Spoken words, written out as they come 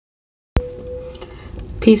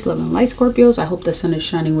Peace, love, and light, Scorpios. I hope the sun is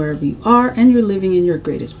shining wherever you are and you're living in your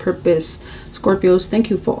greatest purpose. Scorpios,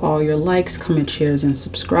 thank you for all your likes, comments, shares, and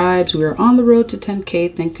subscribes. We are on the road to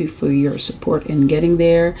 10K. Thank you for your support in getting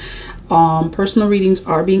there. Personal readings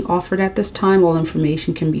are being offered at this time. All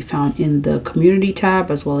information can be found in the community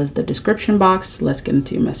tab as well as the description box. Let's get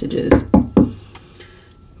into your messages.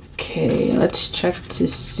 Okay, let's check to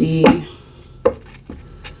see.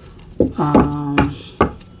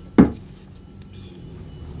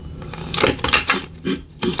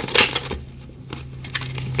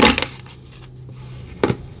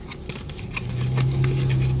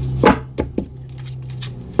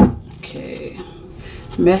 Okay,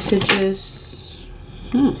 messages.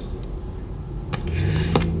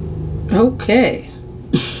 Okay.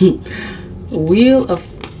 Wheel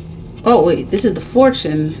of, oh wait, this is the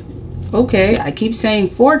fortune. Okay, I keep saying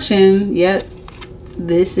fortune, yet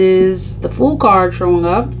this is the Fool card showing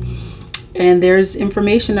up, and there's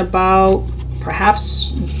information about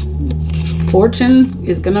perhaps fortune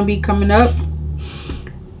is gonna be coming up.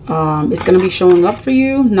 It's gonna be showing up for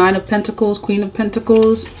you. 9 of Pentacles, Queen of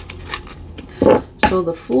Pentacles. So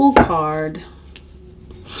the Fool card.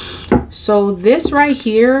 So this right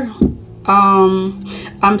here,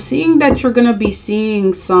 I'm seeing that you're gonna be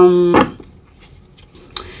seeing some.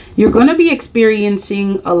 You're going to be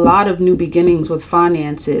experiencing a lot of new beginnings with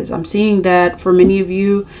finances. I'm seeing that for many of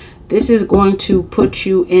you, this is going to put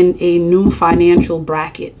you in a new financial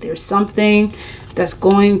bracket. There's something that's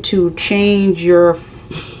going to change your...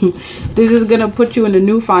 This is going to put you in a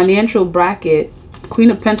new financial bracket.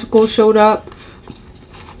 Queen of Pentacles showed up.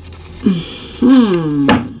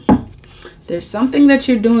 There's something that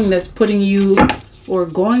you're doing that's putting you, or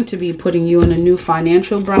going to be putting you, in a new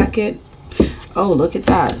financial bracket. Oh, look at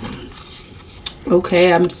that.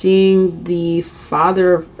 Okay, I'm seeing the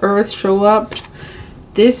Father of Earth show up.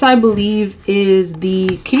 This, I believe, is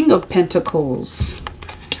the King of Pentacles.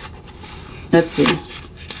 Let's see.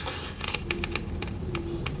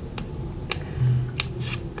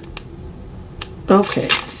 Okay,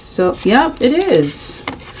 so, yep, it is.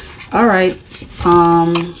 All right.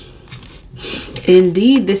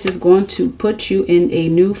 Indeed, this is going to put you in a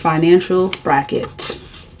new financial bracket.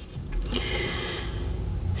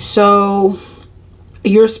 So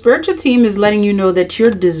your spiritual team is letting you know that you're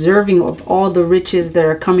deserving of all the riches that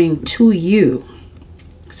are coming to you.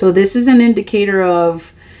 So this is an indicator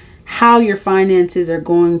of how your finances are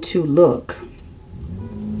going to look.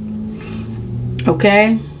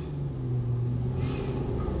 Okay.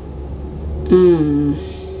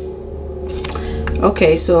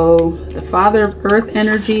 Okay, so the Father of Earth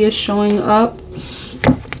energy is showing up.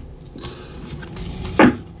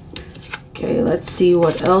 Okay, let's see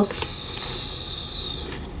what else.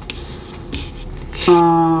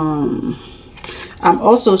 I'm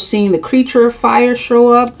also seeing the Creature of Fire show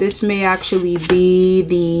up. This may actually be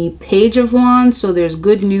the Page of Wands, so there's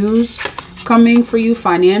good news coming for you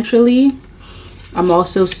financially. I'm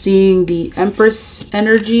also seeing the Empress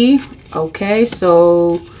energy. Okay,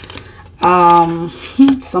 so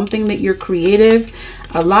something that you're creative.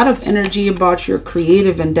 A lot of energy about your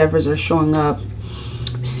creative endeavors are showing up.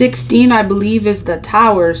 16, I believe, is the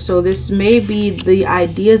Tower. So this may be the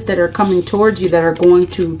ideas that are coming towards you that are going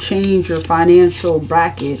to change your financial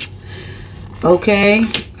bracket. Okay.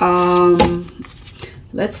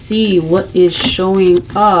 Let's see what is showing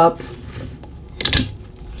up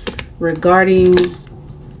regarding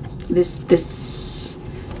this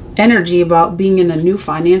energy about being in a new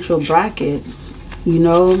financial bracket. You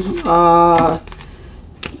know,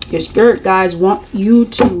 your spirit guides want you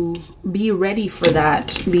to be ready for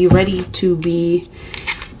that. Be ready to be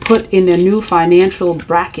put in a new financial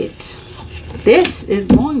bracket. This is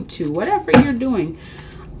going to, whatever you're doing.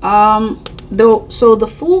 So the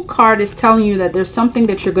Fool card is telling you that there's something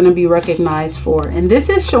that you're going to be recognized for. And this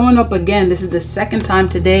is showing up again. This is the second time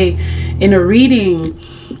today in a reading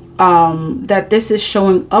that this is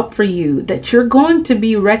showing up for you, that you're going to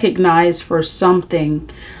be recognized for something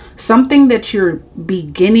that you're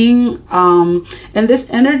beginning. And this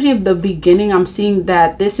energy of the beginning, I'm seeing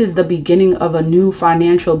that this is the beginning of a new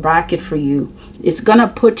financial bracket for you. It's gonna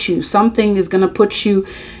put you, something is gonna put you,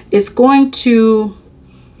 it's going to,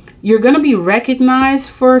 you're gonna be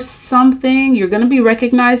recognized for something, you're gonna be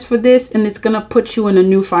recognized for this, and it's gonna put you in a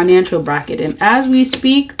new financial bracket. And as we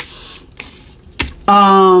speak,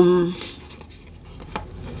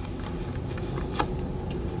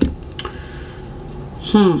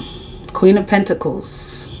 Queen of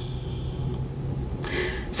Pentacles.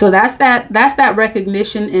 So that's that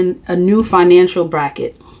recognition in a new financial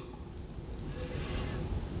bracket.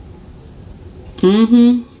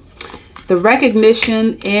 The The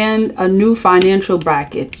recognition and a new financial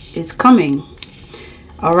bracket is coming.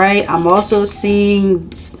 All right. I'm also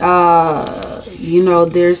seeing, you know,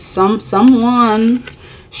 there's someone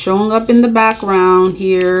showing up in the background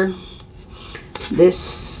here.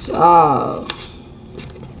 This,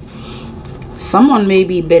 someone may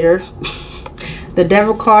be bitter. The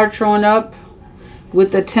Devil card showing up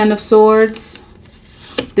with the Ten of Swords.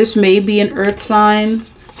 This may be an earth sign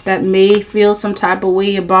that may feel some type of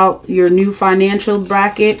way about your new financial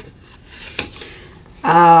bracket.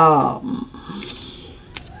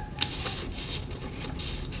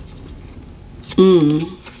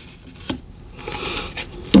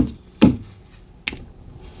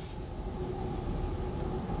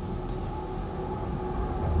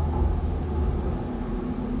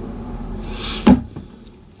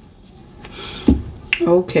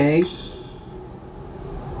 Okay.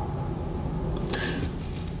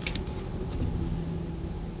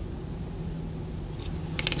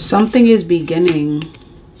 Something is beginning.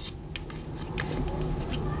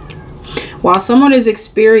 While someone is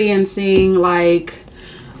experiencing like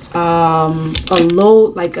a low,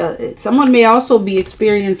 like someone may also be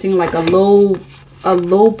experiencing like a low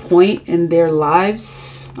point in their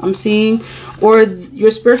lives, I'm seeing. Or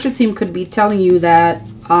your spiritual team could be telling you that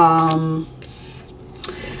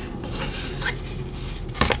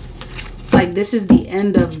like this is the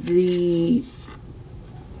end of the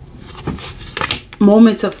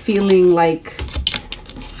moments of feeling like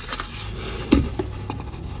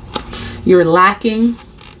you're lacking.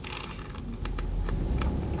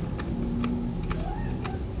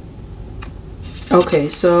 Okay,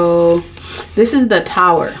 so this is the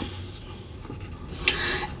Tower.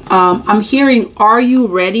 I'm hearing, are you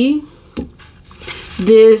ready?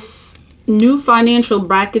 This new financial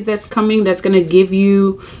bracket that's coming, that's going to give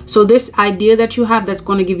you, so this idea that you have that's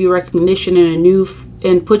going to give you recognition in a new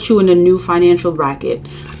and put you in a new financial bracket.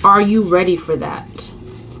 Are you ready for that?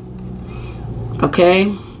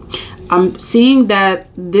 Okay. I'm seeing that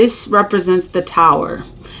this represents the Tower,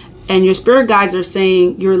 and your spirit guides are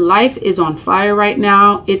saying your life is on fire right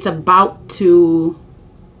now. It's about to,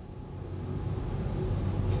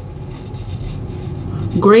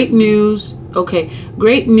 great news. Okay.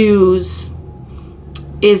 Great news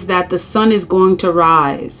is that the sun is going to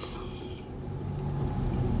rise.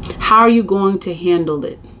 How are you going to handle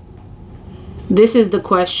it? This is the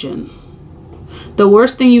question. The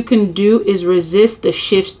worst thing you can do is resist the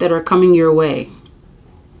shifts that are coming your way.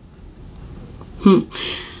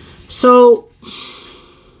 So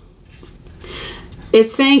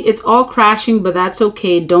it's saying it's all crashing, but that's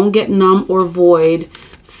okay. Don't get numb or void.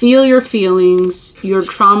 Feel your feelings, your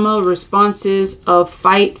trauma responses of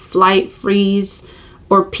fight, flight, freeze,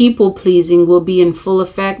 or people pleasing will be in full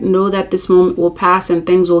effect. Know that this moment will pass and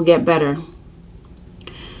things will get better.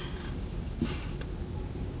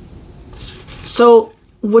 So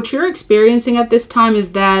what you're experiencing at this time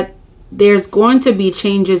is that there's going to be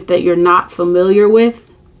changes that you're not familiar with.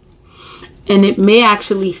 And it may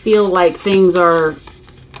actually feel like things are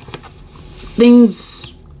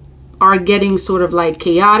getting sort of like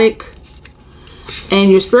chaotic.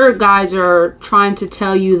 And your spirit guides are trying to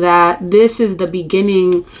tell you that this is the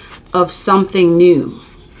beginning of something new.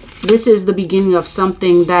 This is the beginning of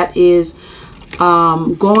something that is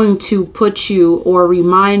going to put you or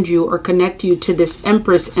remind you or connect you to this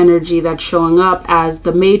Empress energy that's showing up as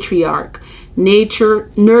the matriarch.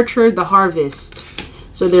 Nurture the harvest.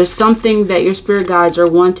 So there's something that your spirit guides are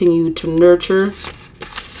wanting you to nurture.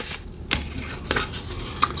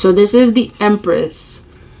 So this is the Empress.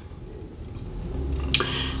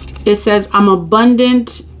 It says, I'm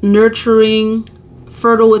abundant, nurturing,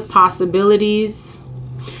 fertile with possibilities.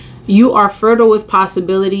 You are fertile with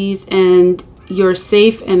possibilities and you're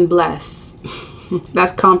safe and blessed.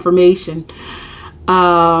 That's confirmation.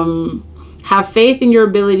 Have faith in your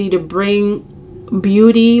ability to bring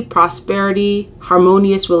beauty, prosperity,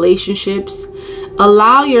 harmonious relationships.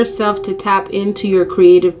 Allow yourself to tap into your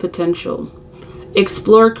creative potential.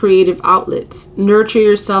 Explore creative outlets. Nurture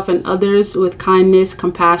yourself and others with kindness,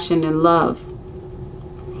 compassion, and love.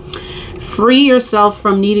 Free yourself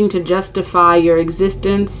from needing to justify your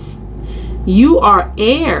existence. You are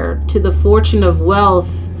heir to the fortune of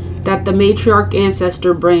wealth that the matriarch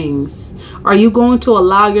ancestor brings. Are you going to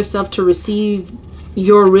allow yourself to receive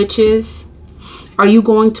your riches? Are you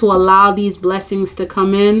going to allow these blessings to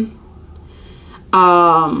come in?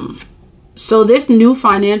 So this new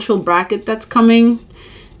financial bracket that's coming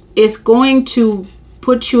is going to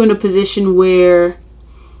put you in a position where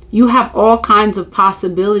you have all kinds of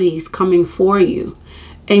possibilities coming for you.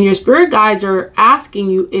 And your spirit guides are asking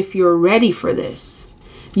you if you're ready for this.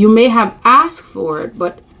 You may have asked for it,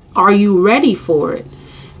 but Are you ready for it?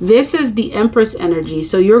 This is the Empress energy.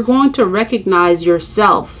 So you're going to recognize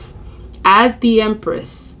yourself as the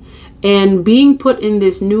Empress. And being put in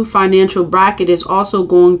this new financial bracket is also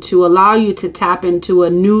going to allow you to tap into a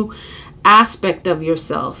new aspect of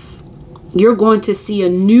yourself. You're going to see a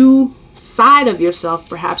new side of yourself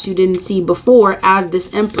perhaps you didn't see before as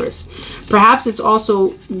this Empress. Perhaps it's also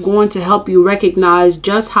going to help you recognize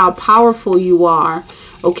just how powerful you are,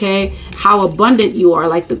 okay, how abundant you are.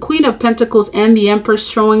 Like the Queen of Pentacles and the Empress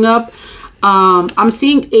showing up, I'm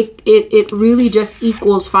seeing it really just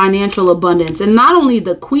equals financial abundance. And not only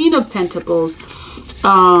the Queen of Pentacles,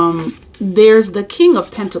 there's the King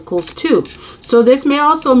of Pentacles too. So this may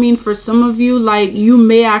also mean for some of you, like you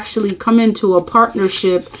may actually come into a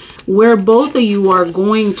partnership where both of you are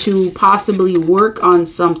going to possibly work on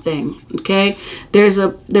something. Okay, there's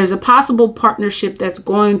a possible partnership that's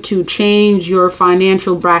going to change your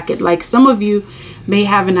financial bracket. Like some of you may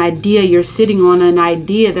have an idea, you're sitting on an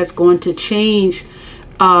idea that's going to change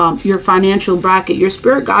your financial bracket. Your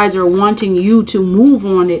spirit guides are wanting you to move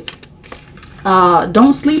on it.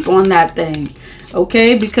 Don't sleep on that thing,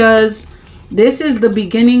 okay? Because this is the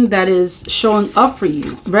beginning that is showing up for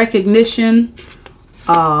you. Recognition,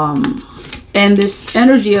 and this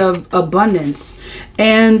energy of abundance.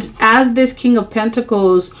 And as this King of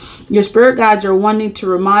Pentacles, your spirit guides are wanting to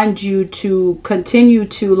remind you to continue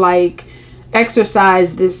to like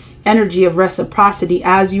exercise this energy of reciprocity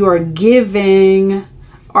as you are giving,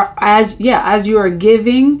 or as you are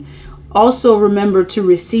giving. Also remember to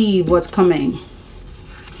receive what's coming,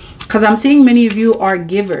 because I'm seeing many of you are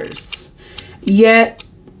givers, yet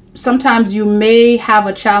sometimes you may have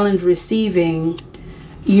a challenge receiving,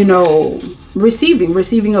 you know,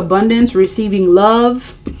 receiving abundance, receiving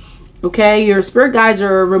love. Okay, your spirit guides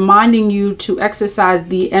are reminding you to exercise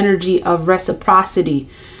the energy of reciprocity.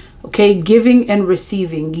 Okay, giving and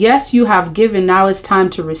receiving. Yes, you have given, now it's time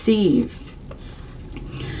to receive.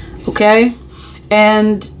 Okay,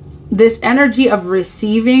 and this energy of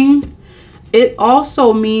receiving, it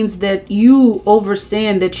also means that you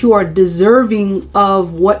understand that you are deserving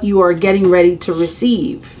of what you are getting ready to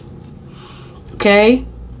receive. Okay?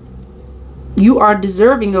 You are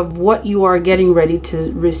deserving of what you are getting ready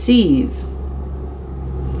to receive.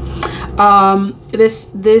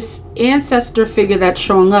 This ancestor figure that's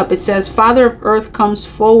showing up, it says Father of Earth comes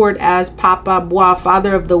forward as Papa Bois,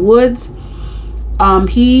 Father of the Woods.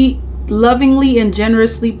 He lovingly and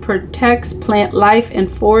generously protects plant life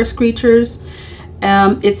and forest creatures.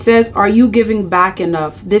 It says, are you giving back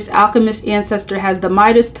enough? This alchemist ancestor has the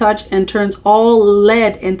Midas touch and turns all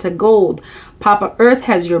lead into gold. Papa Earth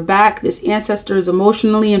has your back. This ancestor is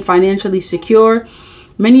emotionally and financially secure.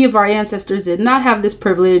 Many of our ancestors did not have this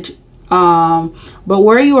privilege, but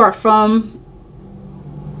where you are from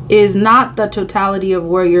is not the totality of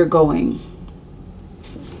where you're going.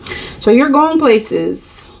 So you're going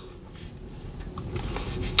places.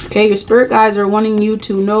 Okay, your spirit guides are wanting you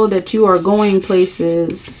to know that you are going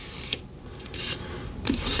places.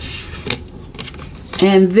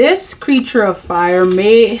 And this creature of fire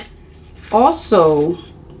may also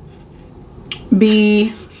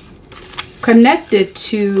be connected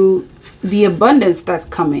to the abundance that's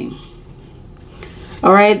coming.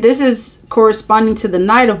 All right, this is corresponding to the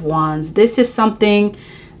Knight of Wands. This is something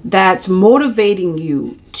that's motivating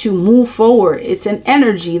you to move forward. It's an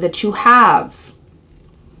energy that you have.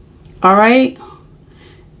 All right.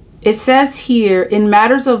 It says here, in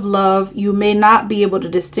matters of love, you may not be able to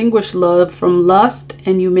distinguish love from lust,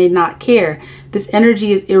 and you may not care. This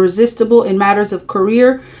energy is irresistible. In matters of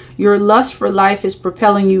career, your lust for life is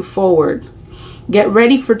propelling you forward. Get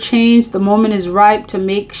ready for change. The moment is ripe to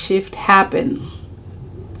make shift happen.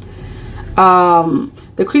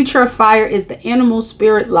 The creature of fire is the animal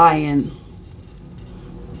spirit lion.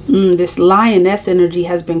 This lioness energy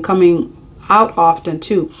has been coming out often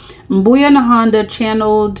too. Mbuya Nahanda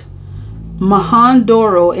channeled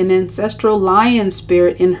Mahandoro, an ancestral lion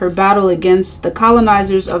spirit, in her battle against the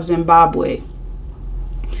colonizers of Zimbabwe.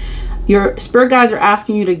 Your spirit guides are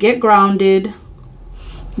asking you to get grounded,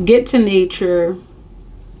 get to nature,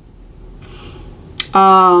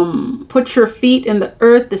 put your feet in the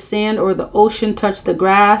earth, the sand, or the ocean, touch the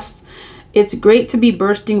grass. It's great to be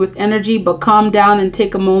bursting with energy, but calm down and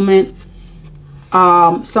take a moment.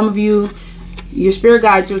 Some of you, your spirit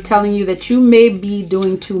guides are telling you that you may be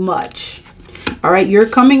doing too much. All right, you're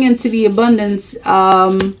coming into the abundance.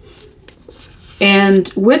 And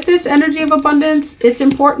with this energy of abundance, it's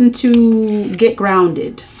important to get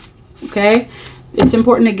grounded. Okay, it's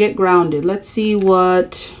important to get grounded. Let's see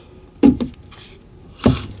what.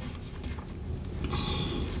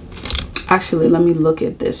 Actually, let me look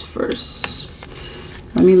at this first.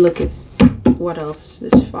 Let me look at what else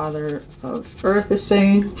this Father of Earth is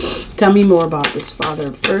saying. Tell me more about this Father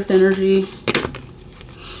of Earth energy.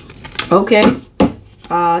 Okay.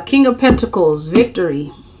 King of Pentacles,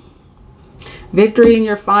 victory. Victory in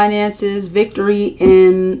your finances, victory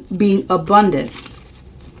in being abundant.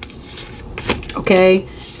 Okay.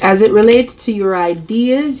 As it relates to your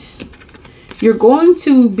ideas, you're going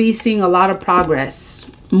to be seeing a lot of progress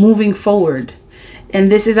moving forward. And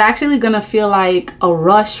this is actually going to feel like a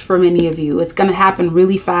rush for many of you. It's going to happen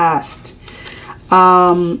really fast.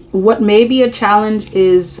 What may be a challenge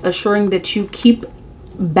is assuring that you keep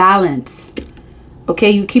balance. Okay,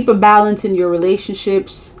 you keep a balance in your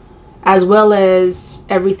relationships as well as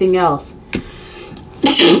everything else.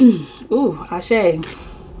 Ooh, ashe.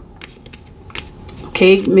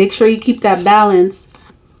 Okay, make sure you keep that balance.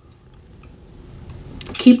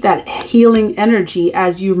 Keep that healing energy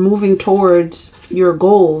as you're moving towards your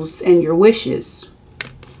goals and your wishes.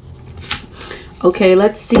 Okay,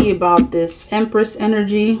 let's see about this Empress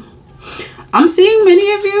energy. I'm seeing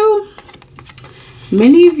many of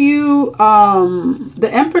you, the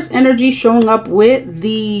Empress energy showing up with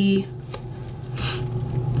the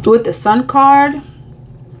Sun card.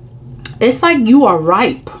 It's like you are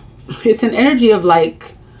ripe. It's an energy of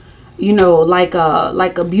like, you know, like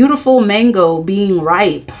a beautiful mango being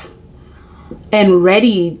ripe and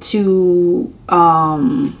ready to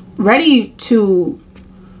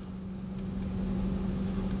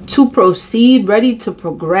proceed, ready to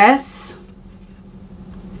progress.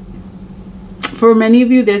 For many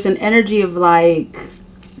of you, there's an energy of like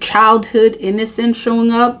childhood innocence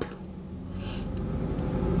showing up.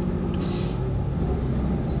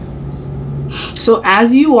 So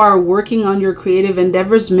as you are working on your creative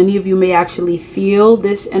endeavors, many of you may actually feel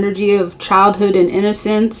this energy of childhood and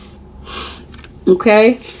innocence.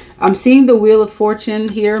 Okay. I'm seeing the Wheel of Fortune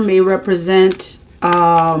here may represent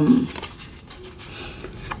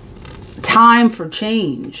time for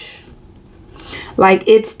change. Like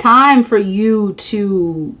it's time for you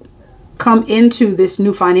to come into this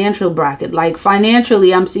new financial bracket. Like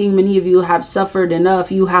financially, I'm seeing many of you have suffered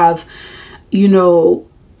enough. You have, you know,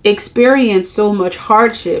 experienced so much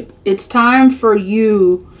hardship. It's time for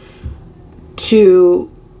you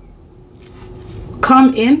to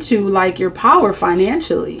come into like your power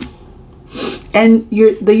financially. And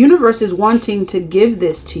the universe is wanting to give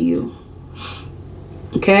this to you.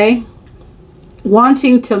 Okay?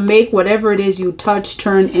 Wanting to make whatever it is you touch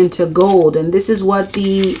turn into gold. And this is what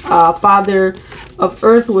the Father of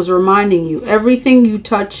Earth was reminding you. Everything you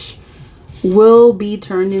touch will be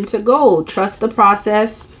turned into gold. Trust the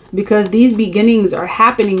process, because these beginnings are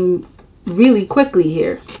happening really quickly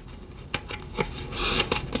here.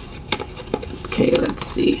 Okay, let's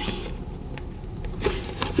see.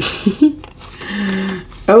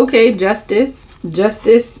 Okay, justice.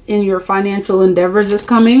 Justice in your financial endeavors is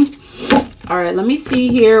coming. All right, let me see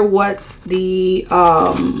here what the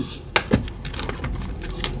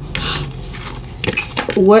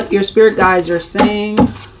what your spirit guides are saying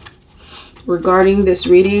regarding this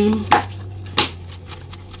reading.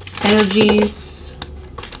 Energies.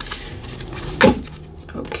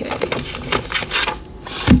 Okay.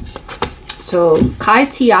 So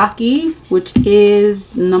Kaitiaki, which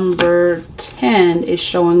is number 10, is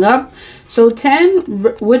showing up. So 10,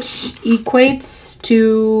 which equates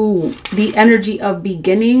to the energy of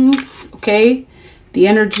beginnings, okay? The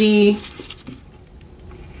energy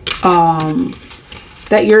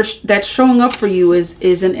that's showing up for you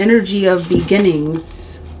is an energy of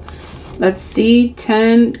beginnings. Let's see,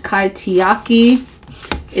 10 Kaitiaki.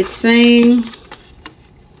 It's saying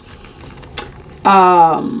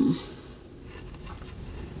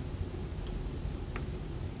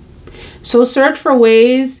so search for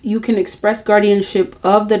ways you can express guardianship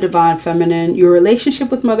of the divine feminine. Your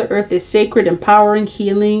relationship with Mother Earth is sacred, empowering,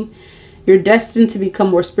 healing. You're destined to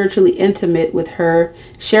become more spiritually intimate with her,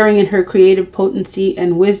 sharing in her creative potency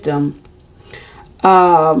and wisdom.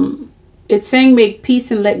 It's saying make peace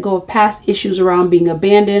and let go of past issues around being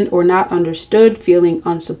abandoned or not understood, feeling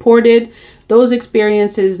unsupported. Those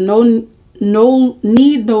experiences need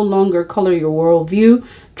no longer color your worldview.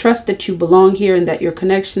 Trust that you belong here and that your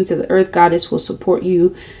connection to the Earth Goddess will support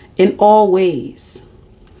you in all ways.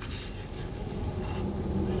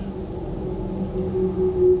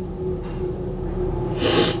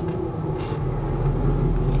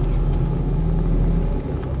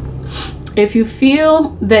 If you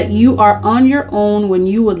feel that you are on your own when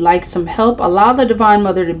you would like some help, allow the Divine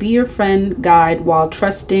Mother to be your friend, guide, while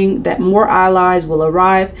trusting that more allies will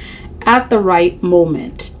arrive at the right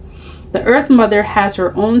moment. The Earth Mother has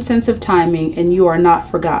her own sense of timing, and you are not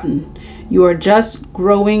forgotten. You are just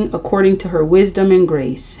growing according to her wisdom and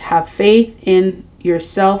grace. Have faith in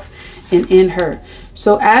yourself and in her.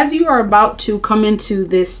 So as you are about to come into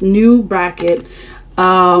this new bracket,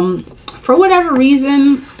 for whatever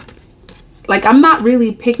reason, like, I'm not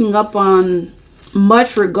really picking up on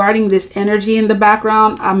much regarding this energy in the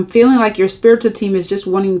background. I'm feeling like your spiritual team is just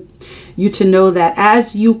wanting you to know that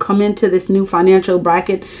as you come into this new financial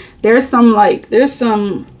bracket, there's some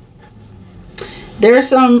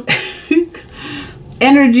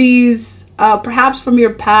energies, perhaps from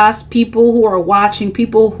your past, people who are watching,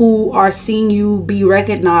 people who are seeing you be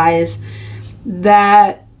recognized,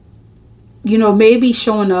 that, you know, may be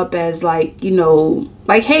showing up as like, you know,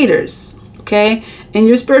 like haters. Okay. And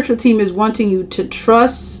your spiritual team is wanting you to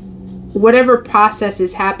trust whatever process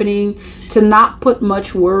is happening, to not put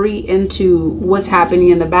much worry into what's happening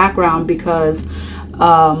in the background, because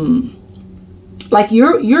like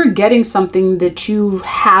you're getting something that you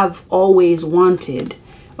have always wanted.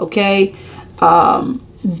 Okay. I'm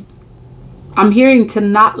hearing to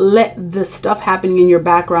not let the stuff happening in your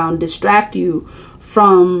background distract you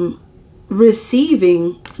from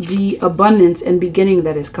receiving the abundance and beginning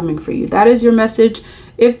that is coming for you. That is your message.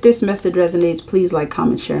 If this message resonates, please like,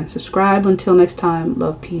 comment, share, and subscribe. Until next time,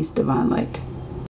 love, peace, divine light.